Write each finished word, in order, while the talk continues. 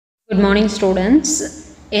Good morning students.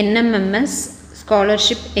 Nmms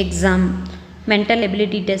scholarship exam mental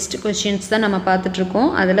ability test questions தான் நம்ம பார்த்துட்டு இருக்கோம்.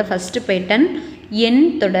 அதில் first pattern எண்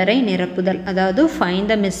தொடரை நிரப்புதல், அதாவது find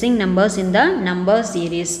the missing numbers in the number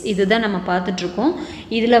series. இதுதான் நம்ம பார்த்துட்டு இருக்கோம்.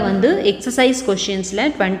 இதில் வந்து exercise questionsல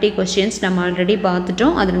 20 questions நம்ம ஆல்ரெடி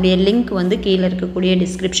பார்த்துட்டோம். அதனுடைய லிங்க் வந்து கீழே இருக்கக்கூடிய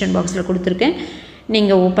டிஸ்கிரிப்ஷன் பாக்ஸில் கொடுத்துருக்கேன்,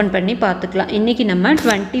 நீங்கள் ஓப்பன் பண்ணி பார்த்துக்கலாம். இன்றைக்கி நம்ம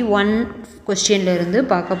 21 கொஸ்டின்லேருந்து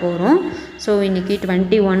பார்க்க போகிறோம். ஸோ இன்றைக்கி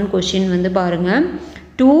 21 கொஸ்டின் வந்து பாருங்கள்.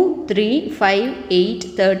 2, 3, 5, 8,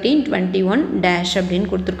 13, 21 டேஷ் அப்படின்னு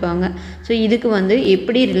கொடுத்துருக்காங்க. ஸோ இதுக்கு வந்து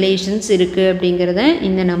எப்படி ரிலேஷன்ஸ் இருக்குது அப்படிங்கிறத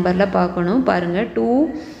இந்த நம்பரில் பார்க்கணும். பாருங்கள், 2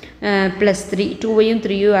 + 3, 2வையும்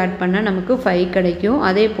 3யும் ஆட் பண்ணால் நமக்கு 5 கிடைக்கும்.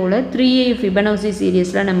 அதே போல் 3 ஃபிபனோசி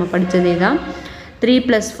சீரியஸில் நம்ம படித்ததே தான். 3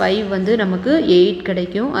 + 5 வந்து நமக்கு 8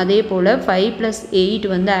 கிடைக்கும். அதே போல் 5 + 8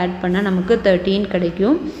 வந்து ஆட் பண்ணால் நமக்கு 13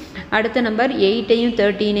 கிடைக்கும். அடுத்த நம்பர் 8ஐயும்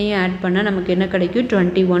 13ஐயும் ஆட் பண்ணால் நமக்கு என்ன கிடைக்கும்?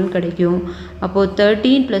 21 கிடைக்கும். அப்போது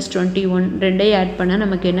 13 + 21 ரெண்டையும் ஆட் பண்ணால்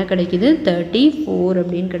நமக்கு என்ன கிடைக்குது? 34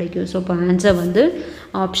 அப்படின்னு கிடைக்கும். ஸோ இப்போ ஆன்சர் வந்து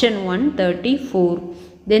ஆப்ஷன் 1 34.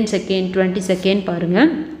 தென் செகண்ட் 22nd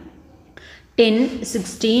பாருங்கள். 10,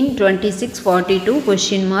 16, 26, 42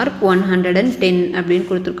 question mark 110 அப்படின்னு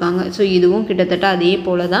கொடுத்துருக்காங்க. ஸோ இதுவும் கிட்டத்தட்ட அதே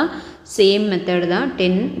போல் தான், சேம் மெத்தட் தான்.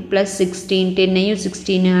 10 + 16, 10ஐயும்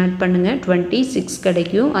 16 ஆட் பண்ணுங்கள், 26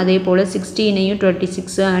 கிடைக்கும். அதே போல் 16ஐயும்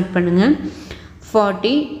 26 ஆட் பண்ணுங்கள்,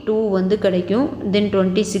 42 வந்து கிடைக்கும். தென்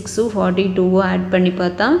 26 42 ஆட் பண்ணி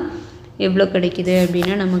பார்த்தா எவ்வளோ கிடைக்குது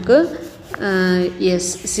அப்படின்னா நமக்கு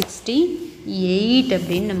 68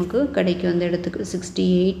 அப்படின்னு நமக்கு கிடைக்கும். அந்த இடத்துக்கு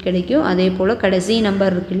 68 கிடைக்கும். அதே போல் கடைசி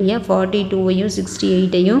நம்பர் இருக்கு இல்லையா, 42ஐயும்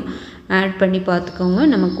 68ஐயும் ஆட் பண்ணி பார்த்துக்கோங்க,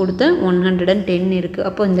 நமக்கு கொடுத்த 110 இருக்குது.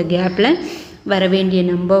 அப்போ இந்த கேப்பில் வர வேண்டிய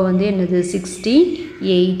நம்பர் வந்து என்னது?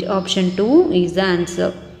 68. Option 2 is the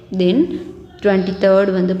answer. Then 23rd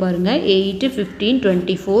வந்து பாருங்கள். 8, 15,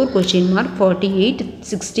 24 கொஸ்டின் மார்க் 48,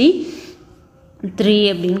 63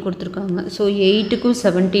 அப்படின்னு கொடுத்துருக்காங்க. ஸோ 8க்கும்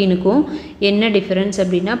 17க்கும் என்ன டிஃபரன்ஸ்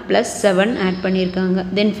அப்படின்னா +7 ஆட் பண்ணியிருக்காங்க.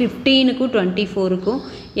 தென் 15க்கும் 24க்கும்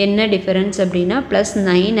என்ன டிஃபரன்ஸ் அப்படின்னா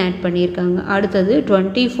 +9 ஆட் பண்ணியிருக்காங்க. அடுத்தது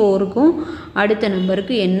 24க்கும் அடுத்த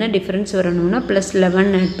நம்பருக்கு என்ன டிஃபரன்ஸ் வரணும்னா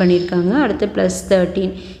 +11 ஆட் பண்ணியிருக்காங்க. அடுத்து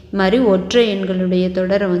 +13 மாதிரி ஒற்றை எண்களுடைய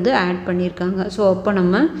தொடரை வந்து ஆட் பண்ணியிருக்காங்க. ஸோ அப்போ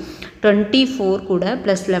நம்ம 24 கூட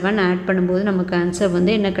 +11 ஆட் பண்ணும்போது நமக்கு ஆன்சர்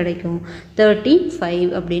வந்து என்ன கிடைக்கும்? 35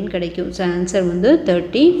 அப்படின்னு கிடைக்கும். ஸோ ஆன்சர் வந்து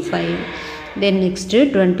 35. தென் நெக்ஸ்ட்டு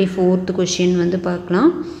 24th கொஷின் வந்து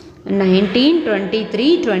பார்க்கலாம். 19, 23,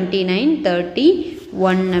 29,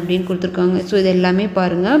 31 அப்படின்னு கொடுத்துருக்காங்க. ஸோ இது எல்லாமே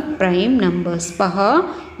பாருங்கள் ப்ரைம் நம்பர்ஸ், பகா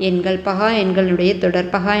எண்கள். பகா எண்களுடைய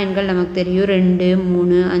தொடர். பகா எண்கள் நமக்கு தெரியும், 2,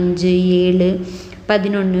 3, 5, 7,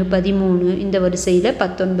 11, 13, இந்த வரிசையில்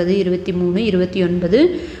 19, 23,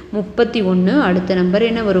 29, 31. அடுத்த நம்பர்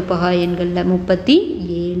என்ன வரும் பகா எண்களில்?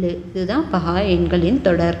 37. இதுதான் பகா எண்களின்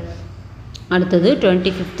தொடர். அடுத்தது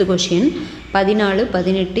 25th கொஷின். 14,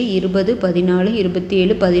 18, 20, 14,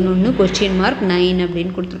 27, 11 கொஸ்டின் மார்க் 9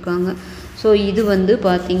 அப்படின்னு கொடுத்துருக்காங்க. ஸோ இது வந்து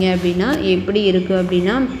பார்த்தீங்க அப்படின்னா எப்படி இருக்குது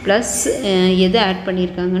அப்படின்னா ப்ளஸ் எது ஆட்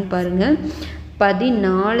பண்ணியிருக்காங்கன்னு பாருங்கள்.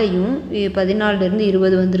 14ஐயும் 14லேருந்து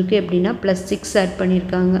 20 வந்திருக்கு எப்படின்னா +6 ஆட்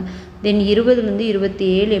பண்ணியிருக்காங்க. தென் 20லேருந்து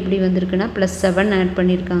 27 எப்படி வந்திருக்குன்னா +7 ஆட்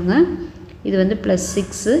பண்ணியிருக்காங்க. இது வந்து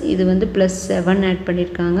 +6, இது வந்து +7 ஆட்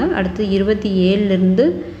பண்ணியிருக்காங்க. அடுத்து 27லேருந்து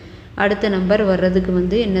அடுத்த நம்பர் வர்றதுக்கு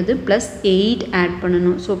வந்து என்னது? +8 ஆட்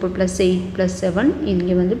பண்ணணும். ஸோ இப்போ +8 +7,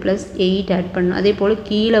 இங்கே வந்து +8 ஆட் பண்ணணும். அதே போல்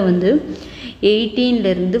கீழே வந்து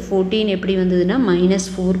 18லேருந்து 14 எப்படி வந்ததுன்னா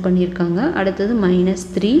 -4 பண்ணியிருக்காங்க. அடுத்தது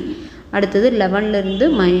 -3, அடுத்தது 11லேருந்து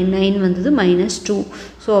 9 வந்தது -2.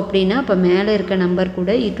 ஸோ அப்படின்னா இப்போ மேலே இருக்க நம்பர்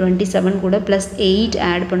கூட 27 கூட +8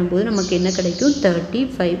 ஆட் பண்ணும்போது நமக்கு என்ன கிடைக்கும்?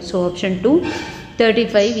 35. So option 2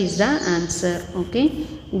 35 is the answer. Okay.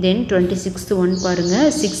 Then 26th one பாருங்கள்.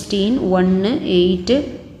 16, 1, 8,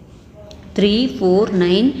 3, 4,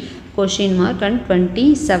 9 கொஷின் மார்க் அண்ட்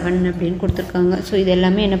 27 அப்படின்னு கொடுத்துருக்காங்க. ஸோ இது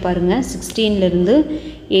எல்லாமே என்ன பாருங்கள், 16லேருந்து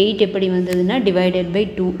 8 எப்படி வந்ததுன்னா ÷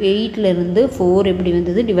 2, 8லேருந்து 4 எப்படி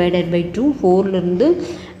வந்தது? ÷ 2, 4லேருந்து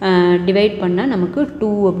டிவைட் பண்ணால் நமக்கு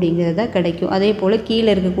 2 அப்படிங்கிறதா கிடைக்கும். அதே போல் கீழே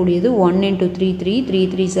இருக்கக்கூடியது 1 × 3, 3, 3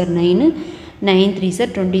 3s are 9, 9 3s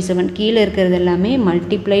are 27. கீழே இருக்கிறது எல்லாமே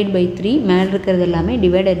multiplied by 3, மேலே இருக்கிறது எல்லாமே ÷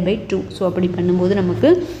 2. ஸோ அப்படி பண்ணும்போது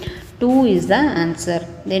நமக்கு 2 is the answer.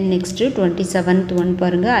 Then next 27th one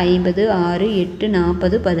பாருங்கள். 50, 6, 8,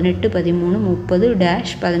 40, 18, 13, 30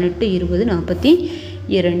 டேஷ் 18, 20,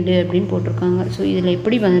 42 அப்படின்னு போட்டிருக்காங்க. ஸோ இதில்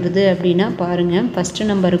எப்படி வருது அப்படின்னா பாருங்கள், ஃபஸ்ட்டு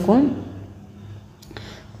நம்பருக்கும்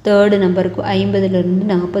தேர்டு நம்பருக்கும் 50லேருந்து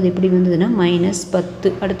 40 எப்படி வந்ததுன்னா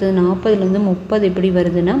 -10. அடுத்தது 40லேருந்து 30 எப்படி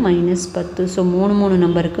வருதுன்னா -10. ஸோ 3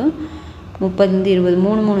 நம்பருக்கு 30 20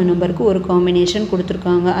 3 நம்பருக்கு ஒரு காம்பினேஷன்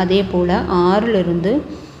கொடுத்துருக்காங்க. அதே போல் 6லிருந்து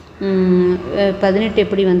 18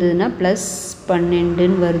 எப்படி வந்ததுன்னா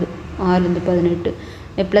 +12ன்னு வருது. 6லேருந்து 18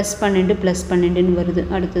 +12 +12ன்னு வருது.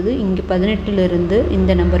 அடுத்தது இங்கே 18லிருந்து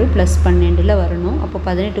இந்த நம்பரு +12ல் வரணும். அப்போ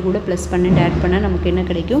 18 கூட +12 ஆட் பண்ணால் நமக்கு என்ன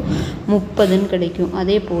கிடைக்கும்? 30ன்னு கிடைக்கும்.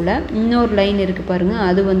 அதே போல் இன்னொரு லைன் இருக்குது பாருங்கள்,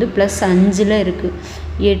 அது வந்து +5ல் இருக்குது.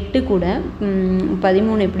 8 கூட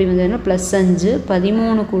 13 எப்படி வந்ததுன்னா +5,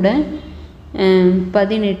 13 கூட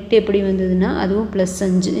 18 எப்படி வந்ததுன்னா அதுவும்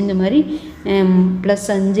 +5. இந்த மாதிரி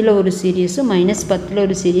 +5ல் ஒரு சீரியஸு, -10ல்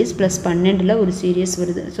ஒரு சீரியஸ், +12ல் ஒரு சீரியஸ்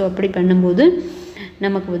வருது. ஸோ அப்படி பண்ணும்போது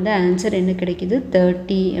நமக்கு வந்து ஆன்சர் என்ன கிடைக்கிது?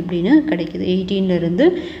 30 அப்படின்னு கிடைக்கிது. 18லேருந்து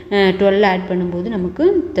 12 ஆட் பண்ணும்போது நமக்கு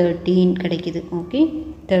 13 கிடைக்கிது. ஓகே,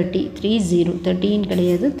 30 13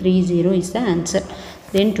 கிடையாது, 30 இஸ் த ஆன்சர்.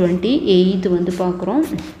 தென் 28 வந்து பார்க்குறோம்.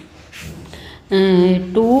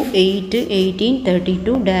 2 8 18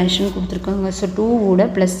 32 டேஷ்னு கொடுத்துருக்காங்க. ஸோ 2 கூட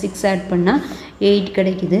 +6 ஆட் பண்ணால் 8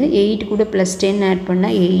 கிடைக்கிது. 8 கூட +10 ஆட்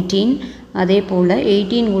பண்ணால் 18. அதே போல்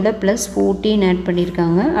 18 கூட +14 ஆட்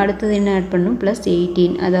பண்ணியிருக்காங்க. அடுத்தது என்ன ஆட் பண்ணணும்?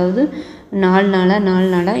 +18. அதாவது 4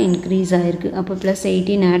 நாளாக இன்க்ரீஸ் ஆகிருக்கு. அப்போ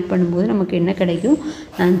 +18 ஆட் பண்ணும்போது நமக்கு என்ன கிடைக்கும்?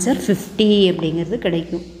 ஆன்சர் 50 அப்படிங்கிறது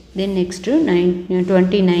கிடைக்கும். தென் நெக்ஸ்ட்டு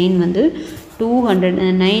 29 வந்து 200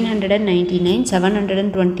 999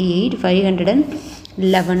 728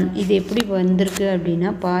 511. இது எப்படி வந்திருக்கு அப்படின்னா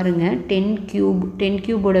பாருங்கள், 10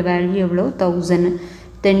 க்யூபோட வேல்யூ எவ்வளோ? 1000.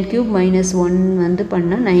 10 க்யூப் -1 வந்து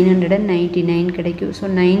பண்ணால் 999 கிடைக்கும். ஸோ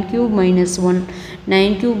 9 க்யூப் -1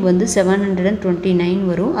 9 க்யூப் வந்து 729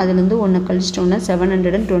 வரும். அதுலேருந்து 1 கழிச்சிட்டோன்னா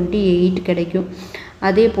 728 கிடைக்கும்.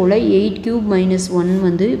 அதே போல் 8 க்யூப் -1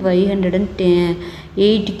 வந்து 510.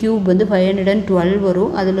 8 க்யூப் வந்து 512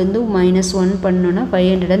 வரும். அதுலேருந்து -1 பண்ணோன்னா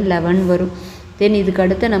 511 வரும். தென் இதுக்கு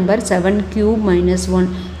அடுத்த நம்பர் 7 க்யூப் -1.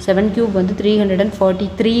 7 க்யூப் வந்து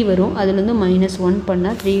 343 வரும். அதுலேருந்து -1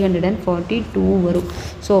 பண்ணால் 342 வரும்.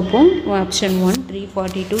 ஸோ அப்போ option 1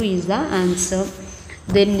 342 is the answer.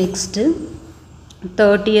 Then next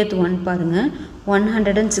 30th one பாருங்கள்.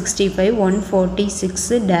 165 146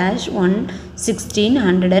 -116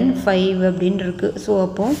 105 அப்படின்னு இருக்குது. ஸோ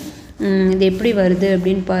அப்போது இது எப்படி வருது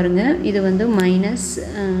அப்படின்னு பாருங்கள். இது வந்து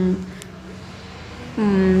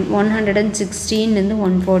 -116லேருந்து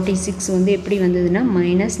 146 வந்து எப்படி வந்ததுன்னா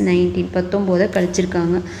 -19 19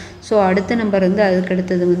 கழிச்சிருக்காங்க. ஸோ அடுத்த நம்பர் வந்து அதுக்கு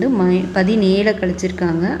அடுத்தது வந்து 17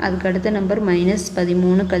 கழிச்சிருக்காங்க. அதுக்கு அடுத்த நம்பர்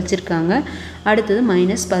 -13 கழிச்சிருக்காங்க. அடுத்தது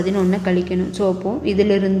 -11 கழிக்கணும். ஸோ அப்போது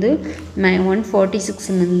இதிலிருந்து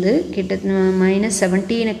 146லேருந்து கிட்ட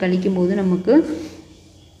 -17 கழிக்கும்போது நமக்கு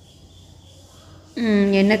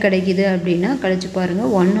என்ன கிடைக்கிது அப்படின்னா கழிச்சு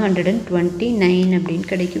பாருங்கள் 129 அப்படின்னு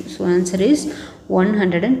கிடைக்கும். So answer is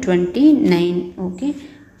 129. Okay,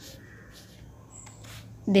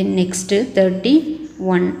 then next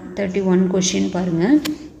 31 question பாருங்கள்.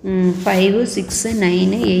 5 6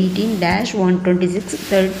 9 18 -126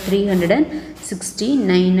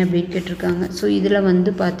 369 அப்படின்னு கேட்டிருக்காங்க. ஸோ இதில் வந்து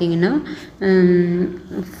பார்த்திங்கன்னா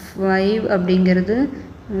 5 அப்படிங்கிறது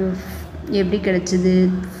எப்படி கிடச்சிது?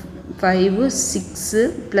 5 6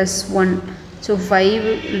 +1. ஸோ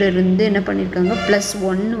 5லிருந்து என்ன பண்ணியிருக்காங்க?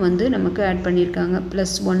 +1 வந்து நமக்கு ஆட் பண்ணியிருக்காங்க.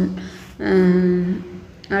 +1.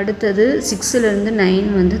 அடுத்தது 6லேருந்து 9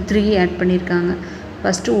 வந்து 3 ஆட் பண்ணியிருக்காங்க.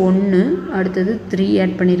 ஃபஸ்ட்டு 1, அடுத்தது 3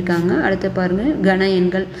 ஆட் பண்ணியிருக்காங்க. அடுத்து பாருங்கள் கன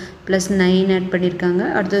எண்கள் +9 ஆட் பண்ணியிருக்காங்க.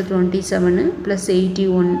 அடுத்தது 27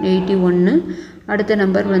 +81. அடுத்த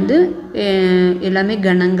நம்பர் வந்து எல்லாமே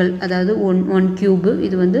கணங்கள், அதாவது 1 க்யூபு.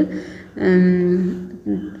 இது வந்து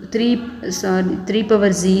 3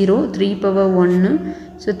 பவர் 0 3 பவர் 1.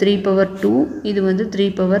 So 3 power 2. இது வந்து 3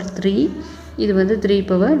 பவர் 3. இது வந்து 3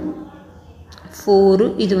 பவர் 4.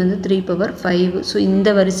 இது வந்து 3 பவர் 5. ஸோ இந்த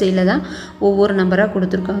வரிசையில் தான் ஒவ்வொரு நம்பராக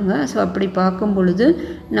கொடுத்துருக்காங்க. ஸோ அப்படி பார்க்கும் பொழுது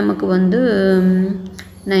நமக்கு வந்து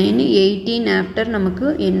 9 18 ஆஃப்டர் நமக்கு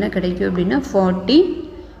என்ன கிடைக்கும் அப்படின்னா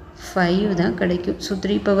 45 தான் கிடைக்கும். ஸோ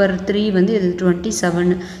 3 பவர் 3 வந்து இது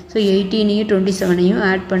 27. ஸோ 18ஐயும் 27ஐயும்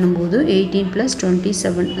ஆட் பண்ணும்போது 18 +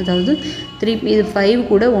 27, அதாவது 3. இது 5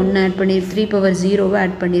 கூட 1 ஆட் பண்ணி 3 பவர் 0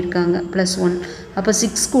 ஆட் பண்ணியிருக்காங்க +1. அப்போ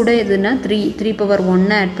 6 கூட எதுனா 3 பவர் 1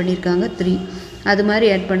 ஆட் பண்ணியிருக்காங்க 3. அது மாதிரி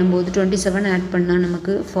ஆட் பண்ணும்போது 27 ஆட் பண்ணால்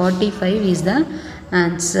நமக்கு 45 is the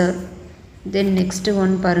answer. Then next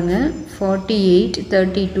one பாருங்கள். 48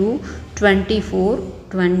 32 24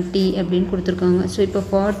 20 அப்படின்னு கொடுத்துருக்காங்க. ஸோ இப்போ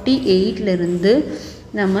 48லேருந்து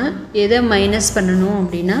நம்ம எதை மைனஸ் பண்ணணும்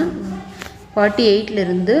அப்படின்னா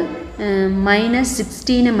 48லேருந்து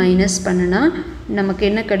 -16 மைனஸ் பண்ணினா நமக்கு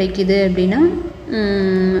என்ன கிடைக்கிது அப்படின்னா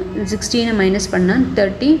 16 மைனஸ் பண்ணால்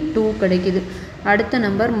 32 கிடைக்கிது. அடுத்த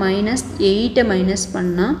நம்பர் -8 மைனஸ்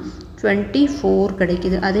பண்ணால் 24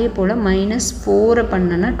 கிடைக்குது. அதே போல் -4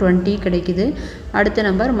 பண்ணனா 20 கிடைக்குது. அடுத்த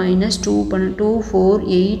நம்பர் -2 பண்ண 2 4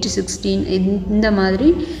 8 16 இந்த மாதிரி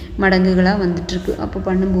மடங்குகளாக வந்துட்டுருக்கு. அப்போ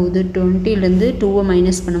பண்ணும்போது 20லேருந்து 2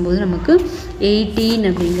 மைனஸ் பண்ணும்போது நமக்கு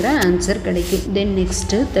 18 அப்படிங்கிற ஆன்சர் கிடைக்கும். தென்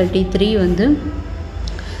நெக்ஸ்ட்டு 33 வந்து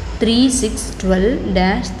 3 6 12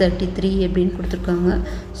 -33 அப்படின்னு கொடுத்துருக்காங்க.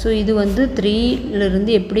 ஸோ இது வந்து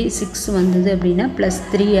 3லேருந்து எப்படி 6 வந்தது அப்படின்னா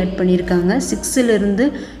 +3 ஆட் பண்ணியிருக்காங்க. 6லேருந்து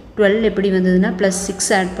 12 எப்படி வந்ததுன்னா +6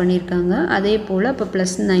 ஆட் பண்ணியிருக்காங்க. அதே போல் அப்போ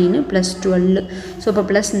 +9 +12. ஸோ அப்போ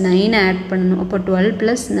 +9 ஆட் பண்ணணும். அப்போ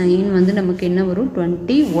 12 + 9 வந்து நமக்கு என்ன வரும்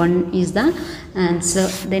 21 is the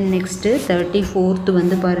answer. Then next 34th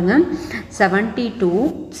வந்து பாருங்கள் 72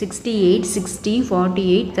 68 60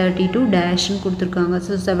 48 32 டேஷ்னு கொடுத்துருக்காங்க.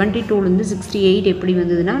 ஸோ 72லேருந்து 68 எப்படி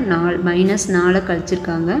வந்ததுன்னா -4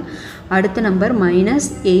 கழிச்சிருக்காங்க. அடுத்த நம்பர்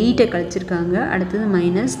 -8 கழிச்சிருக்காங்க. அடுத்தது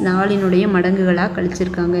 -4 மடங்குகளாக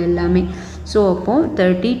கழிச்சிருக்காங்க எல்லாமே. ஸோ அப்போது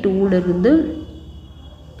 32லேருந்து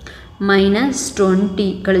 -20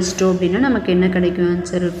 கழிச்சிட்டோம் அப்படின்னா நமக்கு என்ன கிடைக்கும்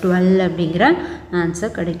ஆன்சர் 12 அப்படிங்கிற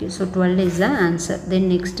ஆன்சர் கிடைக்கும். So 12 is the answer. Then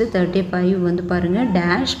next 35 வந்து பாருங்கள்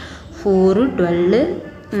 -4 12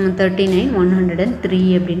 39 103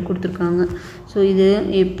 அப்படின்னு கொடுத்துருக்காங்க. ஸோ இது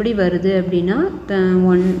எப்படி வருது அப்படின்னா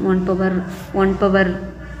 1 power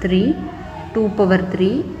 3 2 power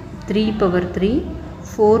 3 3 power 3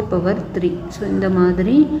 4 power 3. So இந்த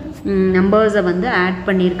மாதிரி நம்பர்ஸை வந்து ஆட்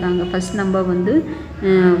பண்ணியிருக்காங்க. ஃபஸ்ட் நம்பர் வந்து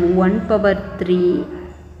 1 பவர் 3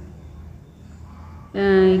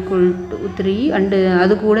 = 3 அண்டு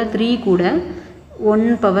அது கூட 3 கூட 1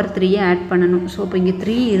 பவர் 3 ஆட் பண்ணணும். ஸோ இப்போ இங்கே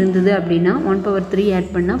 3 இருந்தது அப்படின்னா 1 பவர் 3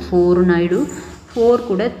 ஆட் பண்ணால் 4 ஆகிடும். 4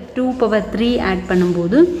 கூட 2 பவர் 3 ஆட்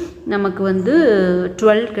பண்ணும்போது நமக்கு வந்து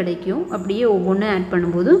 12 கிடைக்கும். அப்படியே ஒவ்வொன்று ஆட்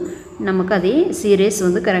பண்ணும்போது நமக்கு அதே சீரீஸ்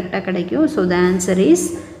வந்து கரெக்டாக கிடைக்கும். So the answer is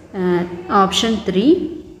option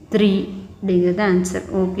 3 அப்படிங்கிறது ஆன்சர்.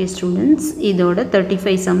 ஓகே ஸ்டூடெண்ட்ஸ், இதோட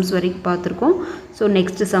 35 சம்ஸ் வரைக்கும் பார்த்துருக்கோம். ஸோ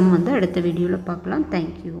நெக்ஸ்ட் சம் வந்து அடுத்த வீடியோவில் பார்க்கலாம்.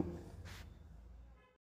 தேங்க்யூ.